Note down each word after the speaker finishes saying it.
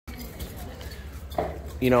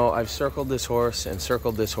You know, I've circled this horse and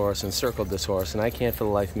circled this horse and circled this horse, and I can't for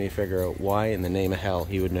the life of me figure out why in the name of hell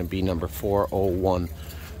he would be number 401.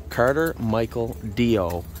 Carter Michael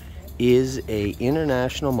Deo is a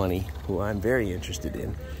international money, who I'm very interested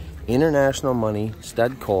in. International money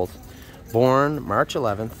stud colt, born March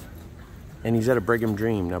 11th, and he's at a Brigham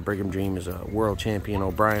Dream. Now, Brigham Dream is a world champion,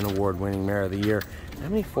 O'Brien Award-winning mare of the year. How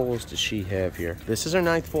many foals does she have here? This is her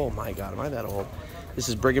 9th foal. My God, am I that old? This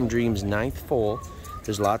is Brigham Dream's 9th foal.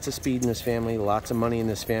 There's lots of speed in this family, lots of money in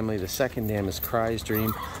this family. The second dam is Cry's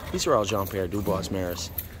Dream. These are all Jean-Pierre Dubois mares.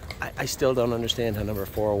 I still don't understand how number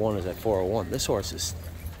 401 is at 401. This horse is,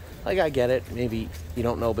 like, I get it. Maybe you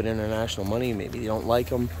don't know about international money. Maybe you don't like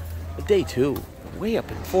them. But day two, way up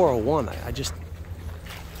in 401. I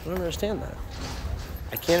don't understand that.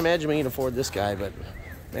 I can't imagine we can afford this guy, but,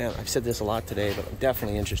 man, I've said this a lot today, but I'm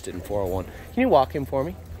definitely interested in 401. Can you walk him for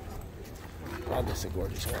me? God, this is a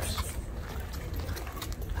gorgeous horse.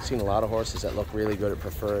 I've seen a lot of horses that look really good at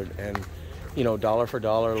preferred, and, you know, dollar for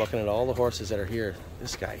dollar, looking at all the horses that are here,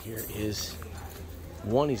 this guy here is,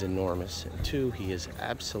 one, he's enormous, and two, he is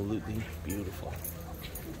absolutely beautiful.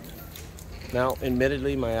 Now,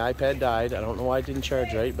 admittedly, my iPad died. I don't know why it didn't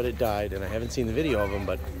charge right, but it died, and I haven't seen the video of him,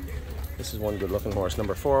 but this is one good-looking horse.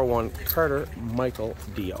 Number 401, Carter Michael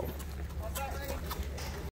Deo.